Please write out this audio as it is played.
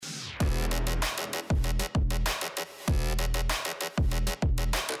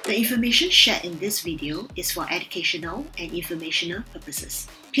The information shared in this video is for educational and informational purposes.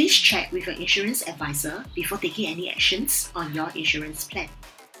 Please check with your insurance advisor before taking any actions on your insurance plan.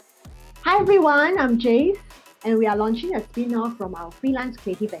 Hi everyone, I'm Jace, and we are launching a spin-off from our Freelance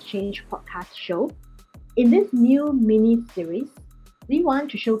Creative Exchange podcast show. In this new mini-series, we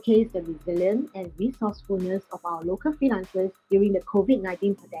want to showcase the resilience and resourcefulness of our local freelancers during the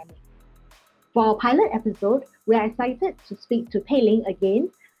COVID-19 pandemic. For our pilot episode, we are excited to speak to Pei Ling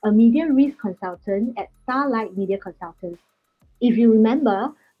again, a media risk consultant at Starlight Media Consultants. If you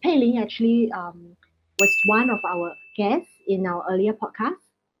remember, Pei Ling actually was one of our guests in our earlier podcast.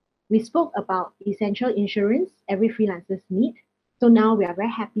 We spoke about essential insurance every freelancers need. So now we are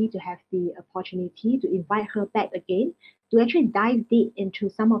very happy to have the opportunity to invite her back again to actually dive deep into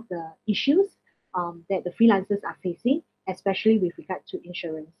some of the issues that the freelancers are facing, especially with regard to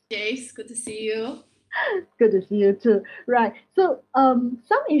insurance. Jace, good to see you. Good to see you too. Right. So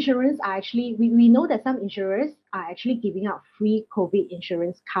some insurance are actually, we know that some insurers are actually giving out free COVID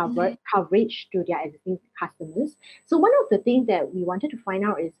insurance coverage to their existing customers. So one of the things that we wanted to find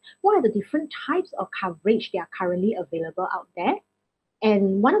out is what are the different types of coverage that are currently available out there?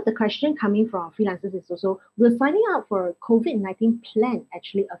 And one of the questions coming from our freelancers is also, will signing up for a COVID-19 plan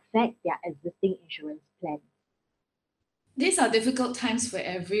actually affect their existing insurance plan? These are difficult times for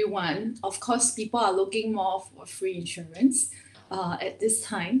everyone. Of course, people are looking more for free insurance at this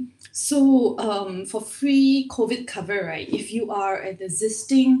time. So for free COVID cover, right, if you are an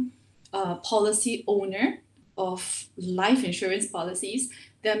existing policy owner of life insurance policies,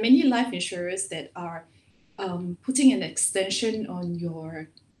 there are many life insurers that are putting an extension on your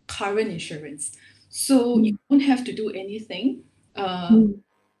current insurance. So you don't have to do anything.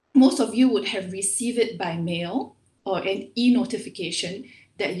 Most of you would have received it by mail or an e-notification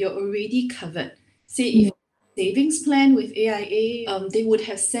that you're already covered. Say if savings plan with AIA, they would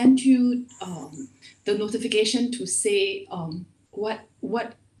have sent you the notification to say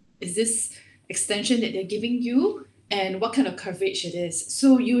what is this extension that they're giving you and what kind of coverage it is.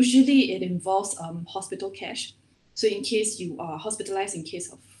 So usually it involves hospital cash. So in case you are hospitalized in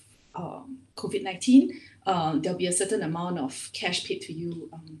case of COVID-19, there'll be a certain amount of cash paid to you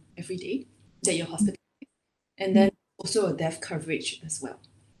every day that you're hospitalized. And then also a death coverage as well.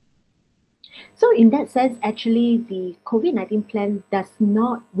 So in that sense, actually, the COVID-19 plan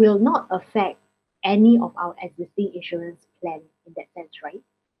will not affect any of our existing insurance plan in that sense, right?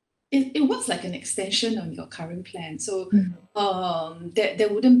 It works like an extension on your current plan. So there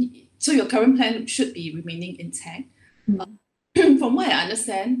wouldn't be, so your current plan should be remaining intact. From what I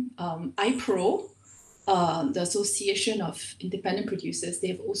understand, iPro, the Association of Independent Producers,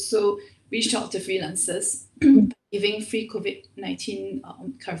 they've also reached out to freelancers, giving free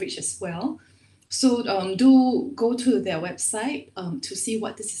COVID-19 coverage as well. So do go to their website to see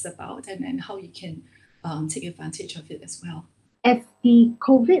what this is about and how you can take advantage of it as well. As the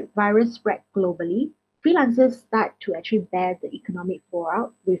COVID virus spread globally, freelancers start to actually bear the economic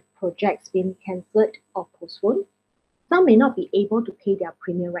fallout with projects being cancelled or postponed. Some may not be able to pay their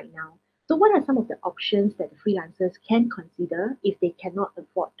premium right now. So what are some of the options that the freelancers can consider if they cannot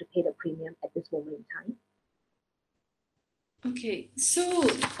afford to pay the premium at this moment in time? Okay, so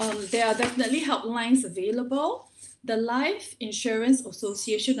there are definitely helplines available. The Life Insurance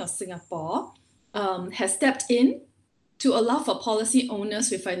Association of Singapore has stepped in to allow for policy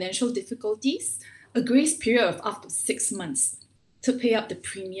owners with financial difficulties a grace period of up to 6 months to pay up the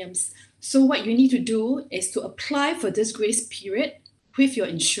premiums. So what you need to do is to apply for this grace period with your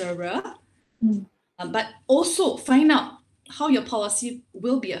insurer, but also find out how your policy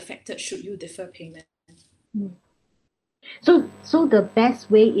will be affected should you defer payment. So the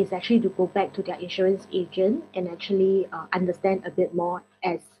best way is actually to go back to their insurance agent and actually understand a bit more,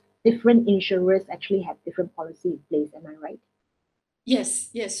 as different insurers actually have different policy in place. Am I right? Yes.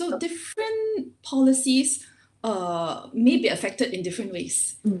 So different policies may be affected in different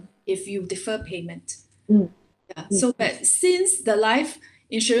ways if you defer payment. So but since the Life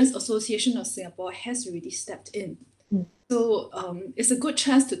Insurance Association of Singapore has already stepped in, so it's a good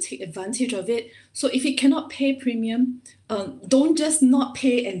chance to take advantage of it. So if you cannot pay premium, don't just not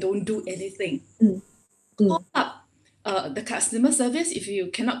pay and don't do anything. Call up the customer service. If you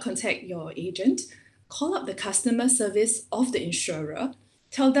cannot contact your agent, call up the customer service of the insurer,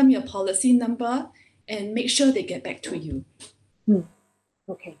 tell them your policy number, and make sure they get back to you.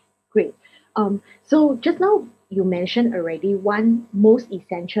 Okay, great. So just now you mentioned already one most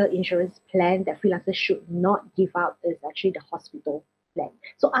essential insurance plan that freelancers should not give out is actually the hospital plan.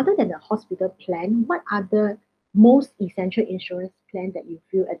 So other than the hospital plan, what are the most essential insurance plan that you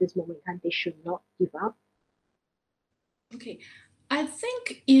feel at this moment in time they should not give out? Okay. I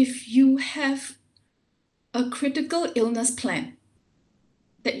think if you have a critical illness plan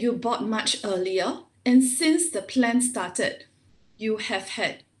that you bought much earlier, and since the plan started, you have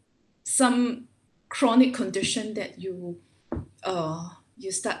had some chronic condition that you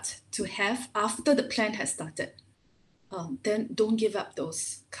start to have after the plan has started, then don't give up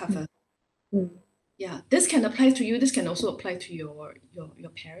those cover. Mm. Yeah, this can apply to you. This can also apply to your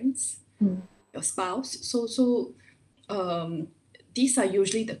parents, your spouse. So these are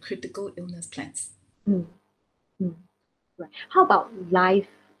usually the critical illness plans. Mm. Right. How about life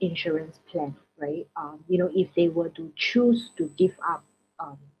insurance plan, right? If they were to choose to give up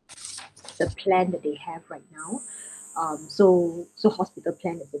um, the plan that they have right now, so hospital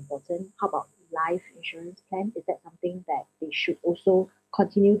plan is important. How about life insurance plan? Is that something that they should also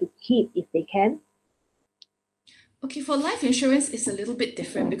continue to keep if they can? Okay, for life insurance, it's a little bit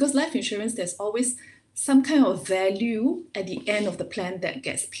different because life insurance, there's always some kind of value at the end of the plan that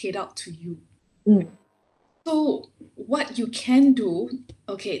gets paid out to you. Mm. So what you can do,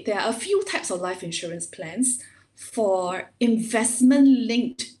 okay, there are a few types of life insurance plans for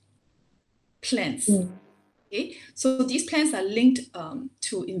investment-linked plans. Okay, so these plans are linked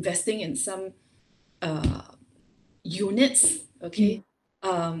to investing in some units. Okay,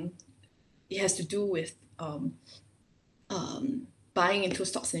 it has to do with buying into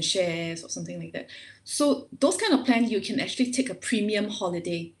stocks and shares or something like that. So those kind of plans, you can actually take a premium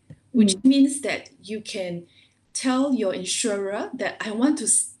holiday, which means that you can tell your insurer that I want to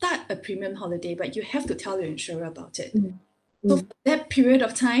start a premium holiday, but you have to tell your insurer about it. So for that period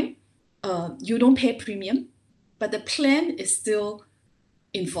of time, you don't pay premium, but the plan is still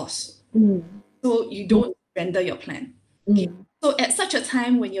in force. So you don't surrender your plan. Okay. So at such a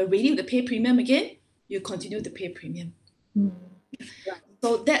time when you're ready to pay premium again, you continue to pay premium.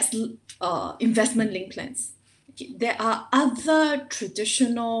 So that's investment-linked plans. Okay. There are other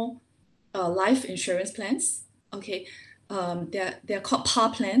traditional life insurance plans. Okay, they're called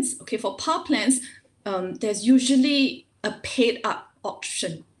PAR plans. Okay, for PAR plans, there's usually a paid-up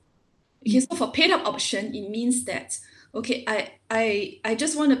option. Okay, so for paid-up option, it means that okay, I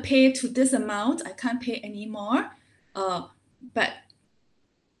just want to pay to this amount. I can't pay anymore, but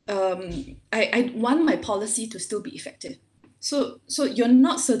I want my policy to still be effective. So you're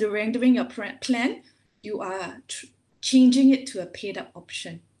not surrendering your plan, you are changing it to a paid up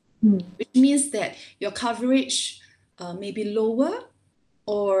option, which means that your coverage may be lower,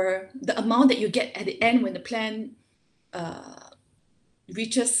 or the amount that you get at the end when the plan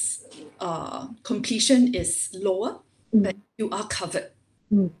reaches completion is lower, but you are covered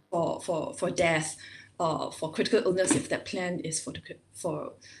for death or for critical illness if that plan is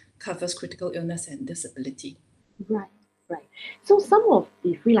for covers critical illness and disability. Right. So some of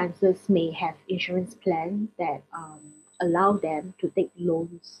the freelancers may have insurance plans that allow them to take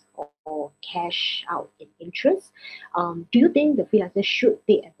loans or cash out in interest. Do you think the freelancers should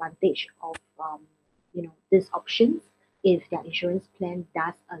take advantage of these options if their insurance plan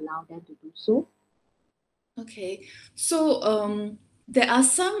does allow them to do so? Okay, so there are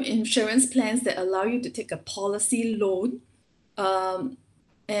some insurance plans that allow you to take a policy loan,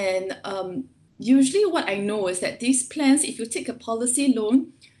 and usually what I know is that these plans, if you take a policy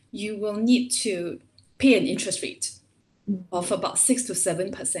loan, you will need to pay an interest rate of about 6 to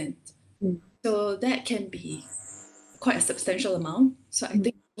 7%. So that can be quite a substantial amount. So I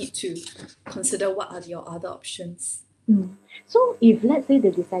think you need to consider what are your other options. So if let's say they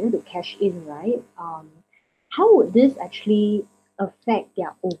decided to cash in, right? How would this actually affect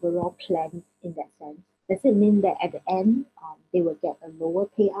their overall plan in that sense? Does it mean that at the end they will get a lower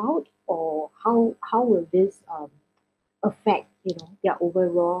payout, or how will this affect their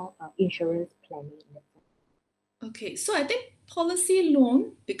overall insurance planning in that sense? Okay, so I think policy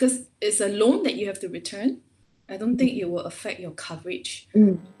loan, because it's a loan that you have to return, I don't think it will affect your coverage.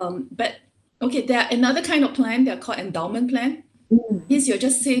 But okay, there are another kind of plan, they're called endowment plan. Means you're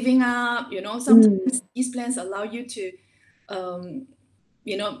just saving up, sometimes these plans allow you to,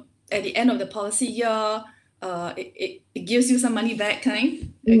 at the end of the policy year, it gives you some money back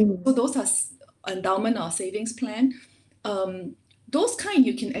kind. So those are endowment or savings plan. Those kind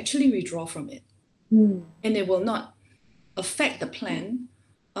you can actually withdraw from it. And it will not affect the plan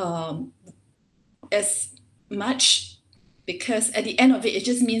as much, because at the end of it, it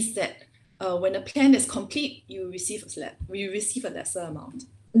just means that when the plan is complete, you receive a lesser amount.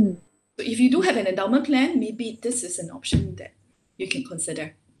 So if you do have an endowment plan, maybe this is an option that you can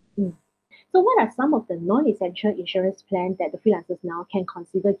consider. So what are some of the non-essential insurance plans that the freelancers now can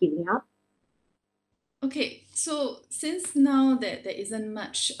consider giving up? Okay, so since now that there isn't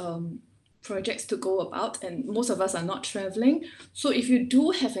much projects to go about, and most of us are not traveling. So if you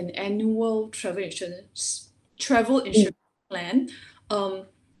do have an annual travel insurance plan,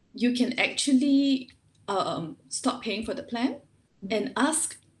 you can actually stop paying for the plan and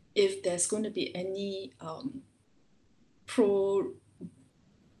ask if there's going to be any prorated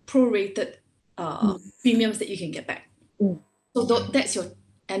premiums that you can get back. So that's your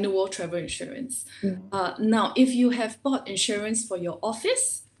annual travel insurance. Now, if you have bought insurance for your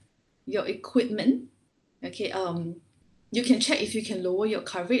office, your equipment, okay, you can check if you can lower your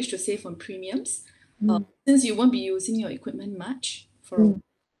coverage to save on premiums, since you won't be using your equipment much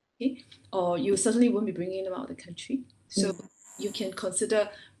or you certainly won't be bringing them out of the country. So you can consider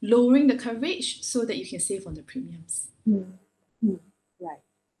lowering the coverage so that you can save on the premiums. Right.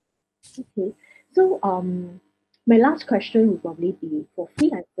 Okay. So my last question would probably be for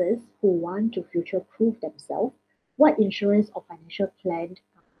freelancers who want to future-proof themselves, what insurance or financial plan do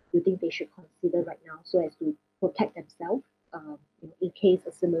you think they should consider right now so as to protect themselves in case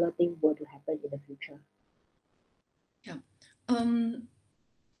a similar thing were to happen in the future?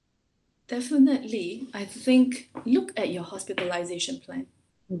 Definitely, I think look at your hospitalization plan.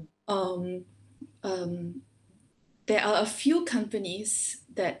 There are a few companies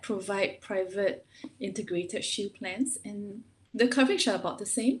that provide private integrated shield plans, and the coverage are about the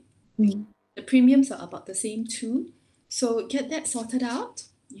same. The premiums are about the same too. So get that sorted out,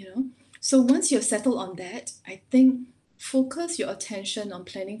 So once you're settled on that, I think focus your attention on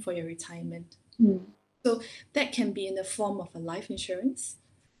planning for your retirement. So that can be in the form of a life insurance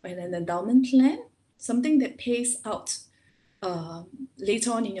or an endowment plan, something that pays out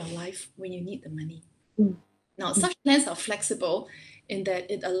later on in your life when you need the money. Now, such plans are flexible in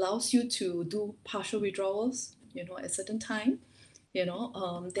that it allows you to do partial withdrawals, at a certain time. There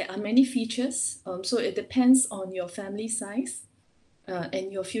are many features. So it depends on your family size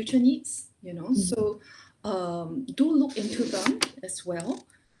and your future needs, So do look into them as well.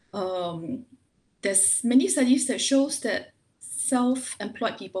 There's many studies that shows that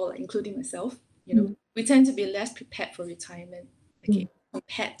self-employed people, including myself, we tend to be less prepared for retirement,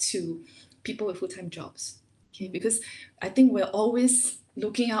 compared to people with full-time jobs. Because I think we're always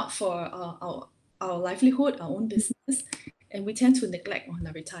looking out for our livelihood, our own business, and we tend to neglect on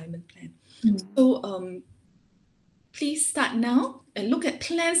our retirement plan. So please start now and look at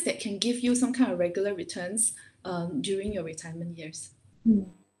plans that can give you some kind of regular returns during your retirement years.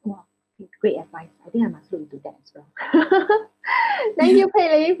 Wow, great advice. I think I must look into that as well. Thank you,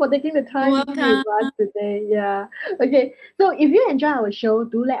 Pei Ling, for taking the time to be with us today. Yeah. Okay. So if you enjoy our show,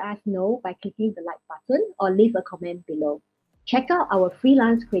 do let us know by clicking the like button or leave a comment below. Check out our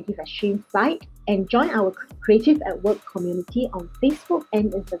Freelance Creative Exchange site and join our Creative at Work community on Facebook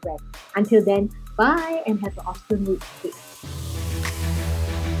and Instagram. Until then, bye and have an awesome week.